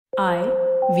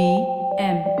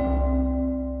IVM.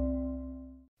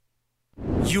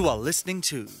 You are listening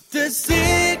to The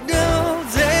Signal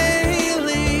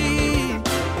Daily.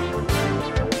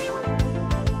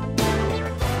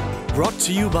 Brought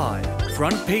to you by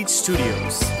Front Page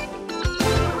Studios.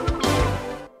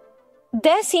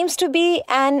 There seems to be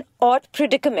an odd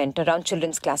predicament around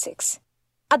children's classics.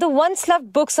 Are the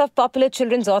once-loved books of popular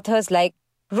children's authors like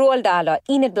Roald Dahl or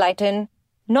Enid Blyton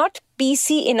not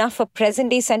PC enough for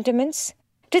present-day sentiments?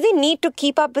 Do they need to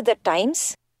keep up with the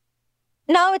times?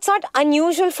 Now, it's not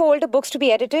unusual for older books to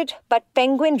be edited, but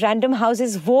Penguin Random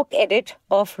House's Vogue edit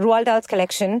of Roald Dahl's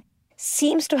collection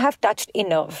seems to have touched a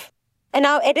nerve. And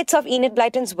now edits of Enid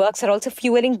Blyton's works are also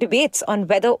fueling debates on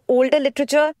whether older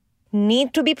literature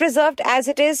need to be preserved as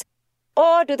it is,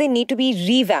 or do they need to be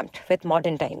revamped with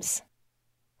modern times?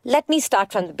 Let me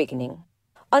start from the beginning.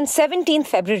 On 17th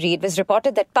February, it was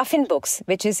reported that Puffin Books,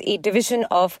 which is a division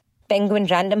of Penguin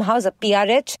Random House, or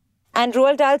PRH, and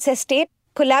Roald Dahl's estate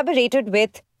collaborated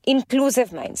with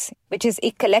Inclusive Minds, which is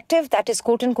a collective that is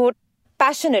quote-unquote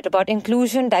passionate about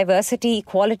inclusion, diversity,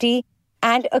 equality,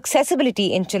 and accessibility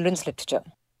in children's literature.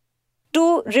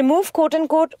 To remove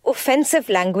quote-unquote offensive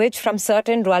language from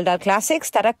certain Roald Dahl classics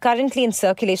that are currently in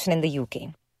circulation in the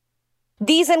UK.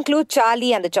 These include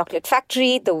Charlie and the Chocolate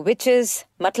Factory, The Witches,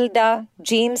 Matilda,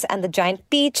 James and the Giant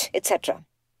Peach, etc.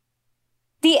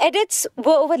 The edits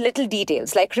were over little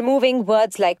details like removing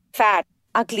words like fat,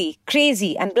 ugly,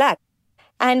 crazy and black.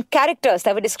 And characters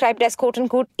that were described as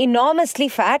quote-unquote enormously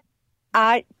fat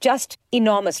are just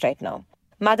enormous right now.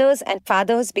 Mothers and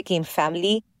fathers became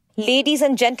family. Ladies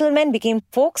and gentlemen became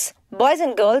folks. Boys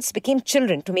and girls became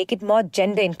children to make it more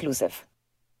gender inclusive.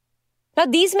 Now,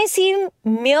 these may seem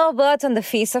mere words on the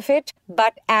face of it,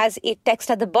 but as a text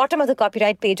at the bottom of the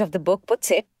copyright page of the book puts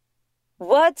it,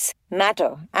 words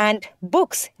matter and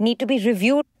books need to be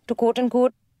reviewed to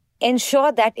quote-unquote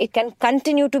ensure that it can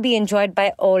continue to be enjoyed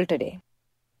by all today.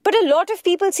 But a lot of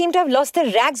people seem to have lost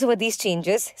their rags over these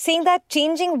changes, saying that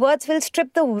changing words will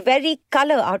strip the very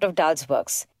color out of Dahl's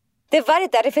works. They're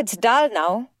worried that if it's Dahl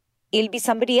now, it'll be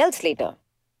somebody else later.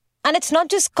 And it's not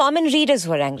just common readers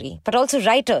who are angry, but also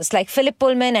writers like Philip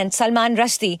Pullman and Salman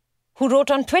Rushdie, who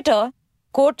wrote on Twitter,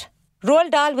 quote,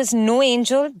 Roald Dahl was no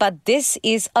angel, but this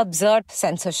is absurd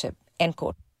censorship, end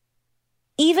quote.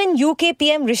 Even UK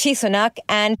PM Rishi Sunak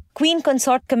and Queen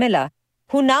consort Camilla,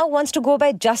 who now wants to go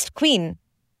by just Queen,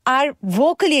 are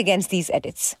vocally against these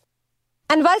edits.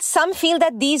 And while some feel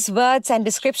that these words and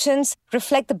descriptions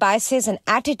reflect the biases and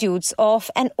attitudes of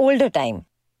an older time,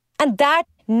 and that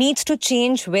needs to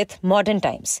change with modern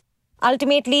times.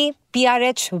 Ultimately,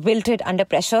 PRH wilted under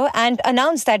pressure and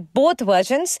announced that both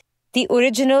versions, the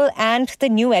original and the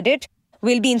new edit,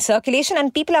 will be in circulation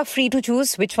and people are free to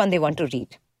choose which one they want to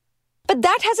read. But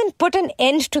that hasn't put an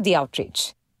end to the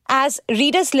outrage. As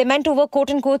readers lament over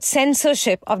quote-unquote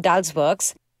censorship of Dahl's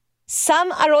works,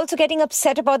 some are also getting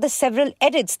upset about the several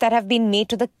edits that have been made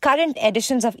to the current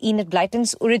editions of Enid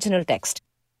Blyton's original text.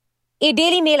 A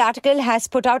Daily Mail article has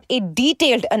put out a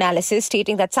detailed analysis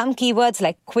stating that some keywords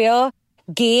like queer,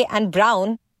 gay and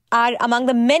brown are among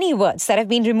the many words that have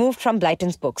been removed from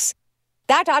Blyton's books.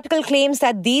 That article claims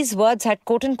that these words had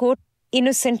quote-unquote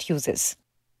innocent uses.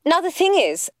 Now the thing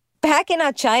is, back in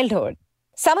our childhood,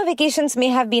 summer vacations may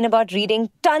have been about reading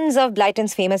tons of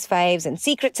Blyton's Famous Fives and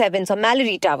Secret Sevens or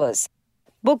Mallory Towers.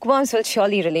 Bookworms will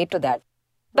surely relate to that.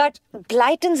 But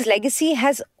Blyton's legacy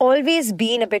has always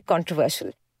been a bit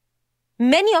controversial.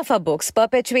 Many of our books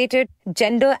perpetuated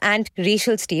gender and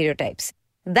racial stereotypes.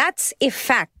 That's a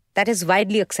fact that is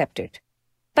widely accepted.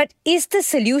 But is the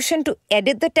solution to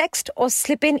edit the text or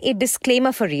slip in a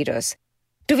disclaimer for readers?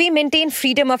 Do we maintain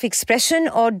freedom of expression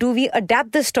or do we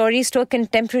adapt the stories to our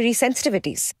contemporary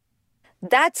sensitivities?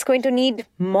 That's going to need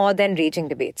more than raging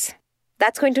debates.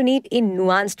 That's going to need a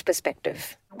nuanced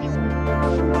perspective.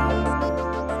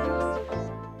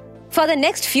 For the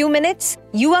next few minutes,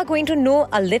 you are going to know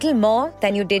a little more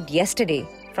than you did yesterday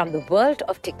from the world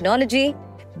of technology,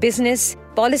 business,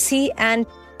 policy, and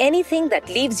anything that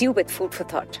leaves you with food for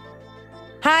thought.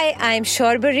 Hi, I'm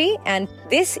Shorbari, and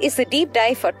this is the Deep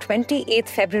Dive for 28th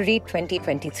February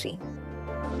 2023.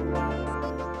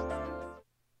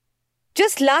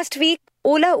 Just last week,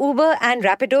 Ola, Uber, and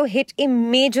Rapido hit a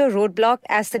major roadblock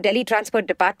as the Delhi Transport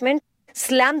Department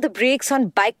slammed the brakes on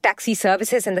bike taxi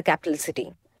services in the capital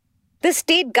city. The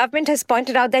state government has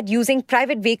pointed out that using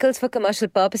private vehicles for commercial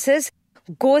purposes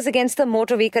goes against the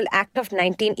Motor Vehicle Act of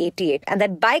 1988 and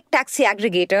that bike taxi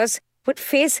aggregators would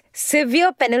face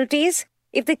severe penalties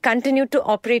if they continued to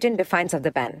operate in defiance of the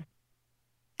ban.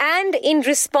 And in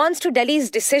response to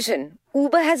Delhi's decision,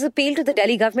 Uber has appealed to the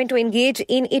Delhi government to engage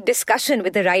in a discussion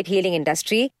with the ride-hailing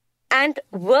industry and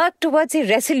work towards a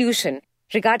resolution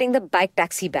regarding the bike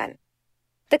taxi ban.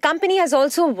 The company has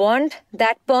also warned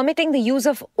that permitting the use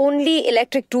of only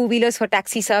electric two-wheelers for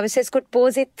taxi services could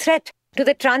pose a threat to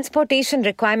the transportation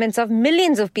requirements of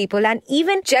millions of people and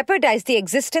even jeopardize the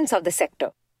existence of the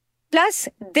sector. Plus,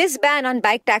 this ban on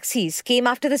bike taxis came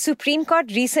after the Supreme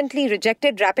Court recently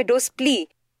rejected Rapido's plea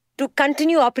to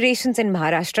continue operations in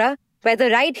Maharashtra, where the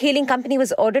ride-hailing company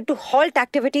was ordered to halt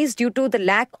activities due to the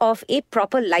lack of a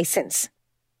proper license.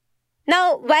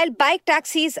 Now, while bike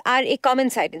taxis are a common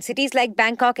sight in cities like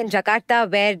Bangkok and Jakarta,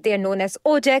 where they are known as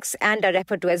Ojeks and are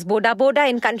referred to as Boda Boda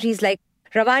in countries like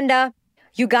Rwanda,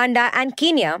 Uganda and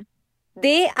Kenya,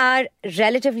 they are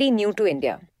relatively new to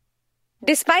India.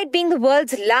 Despite being the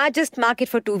world's largest market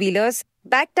for two-wheelers,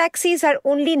 bike taxis are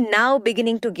only now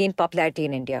beginning to gain popularity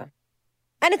in India.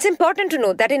 And it's important to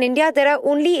note that in India, there are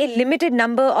only a limited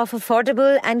number of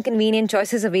affordable and convenient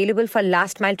choices available for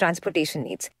last-mile transportation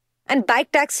needs. And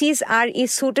bike taxis are a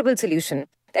suitable solution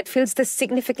that fills the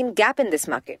significant gap in this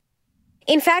market.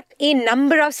 In fact, a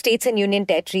number of states and union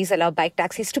territories allow bike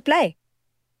taxis to ply.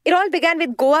 It all began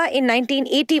with Goa in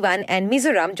 1981 and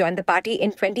Mizoram joined the party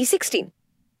in 2016.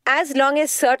 As long as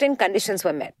certain conditions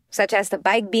were met, such as the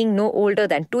bike being no older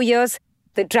than 2 years,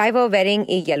 the driver wearing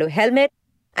a yellow helmet,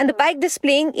 and the bike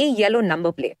displaying a yellow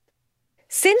number plate.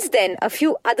 Since then, a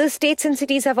few other states and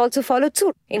cities have also followed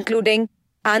suit, including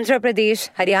Andhra Pradesh,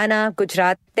 Haryana,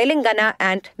 Gujarat, Telangana,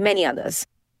 and many others.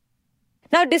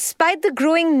 Now, despite the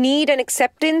growing need and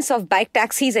acceptance of bike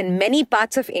taxis in many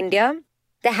parts of India,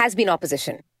 there has been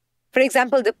opposition. For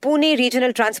example, the Pune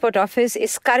Regional Transport Office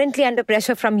is currently under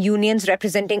pressure from unions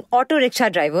representing auto rickshaw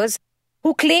drivers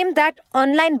who claim that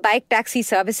online bike taxi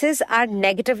services are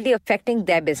negatively affecting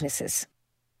their businesses.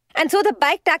 And so the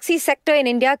bike taxi sector in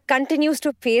India continues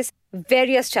to face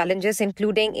various challenges,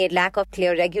 including a lack of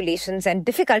clear regulations and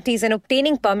difficulties in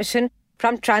obtaining permission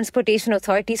from transportation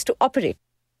authorities to operate.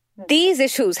 These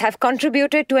issues have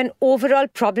contributed to an overall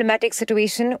problematic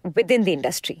situation within the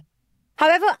industry.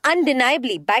 However,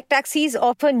 undeniably, bike taxis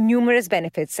offer numerous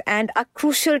benefits and are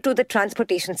crucial to the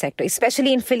transportation sector,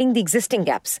 especially in filling the existing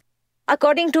gaps.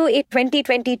 According to a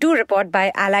 2022 report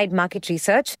by Allied Market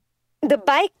Research, the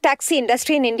bike taxi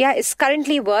industry in India is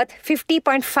currently worth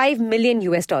 $50.5 million,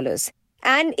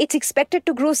 and it's expected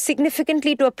to grow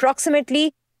significantly to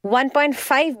approximately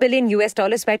 $1.5 billion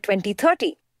by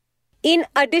 2030. In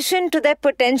addition to their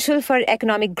potential for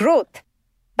economic growth,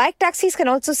 bike taxis can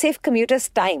also save commuters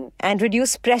time and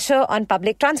reduce pressure on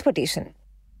public transportation.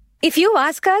 If you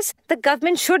ask us, the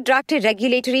government should draft a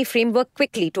regulatory framework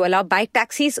quickly to allow bike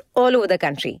taxis all over the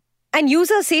country, and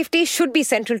user safety should be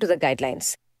central to the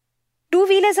guidelines.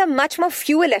 Two-wheelers are much more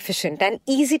fuel efficient and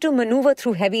easy to maneuver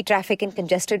through heavy traffic and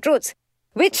congested roads,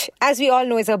 which, as we all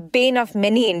know, is a bane of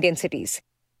many Indian cities.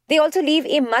 They also leave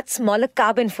a much smaller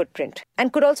carbon footprint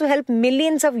and could also help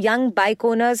millions of young bike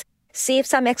owners save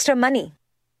some extra money.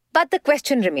 But the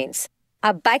question remains,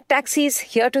 are bike taxis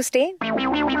here to stay?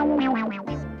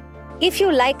 If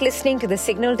you like listening to The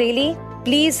Signal Daily,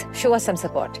 please show us some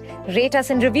support. Rate us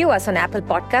and review us on Apple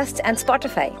Podcasts and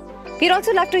Spotify. We'd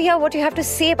also love to hear what you have to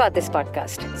say about this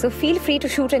podcast. So feel free to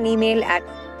shoot an email at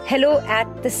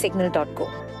hello@thesignal.co.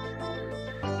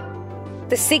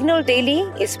 The Signal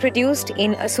Daily is produced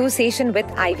in association with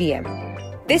IVM.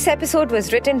 This episode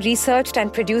was written, researched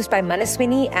and produced by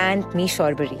Manaswini and me,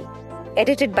 Shorbari.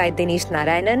 Edited by Dinesh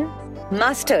Narayanan.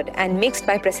 Mastered and mixed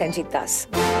by Prasenjit Das.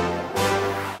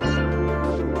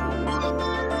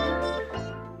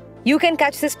 You can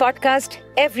catch this podcast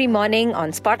every morning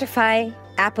on Spotify,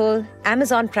 Apple,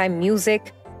 Amazon Prime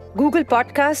Music, Google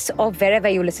Podcasts, or wherever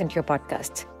you listen to your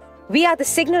podcasts. We are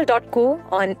thesignal.co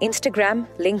on Instagram,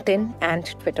 LinkedIn, and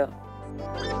Twitter.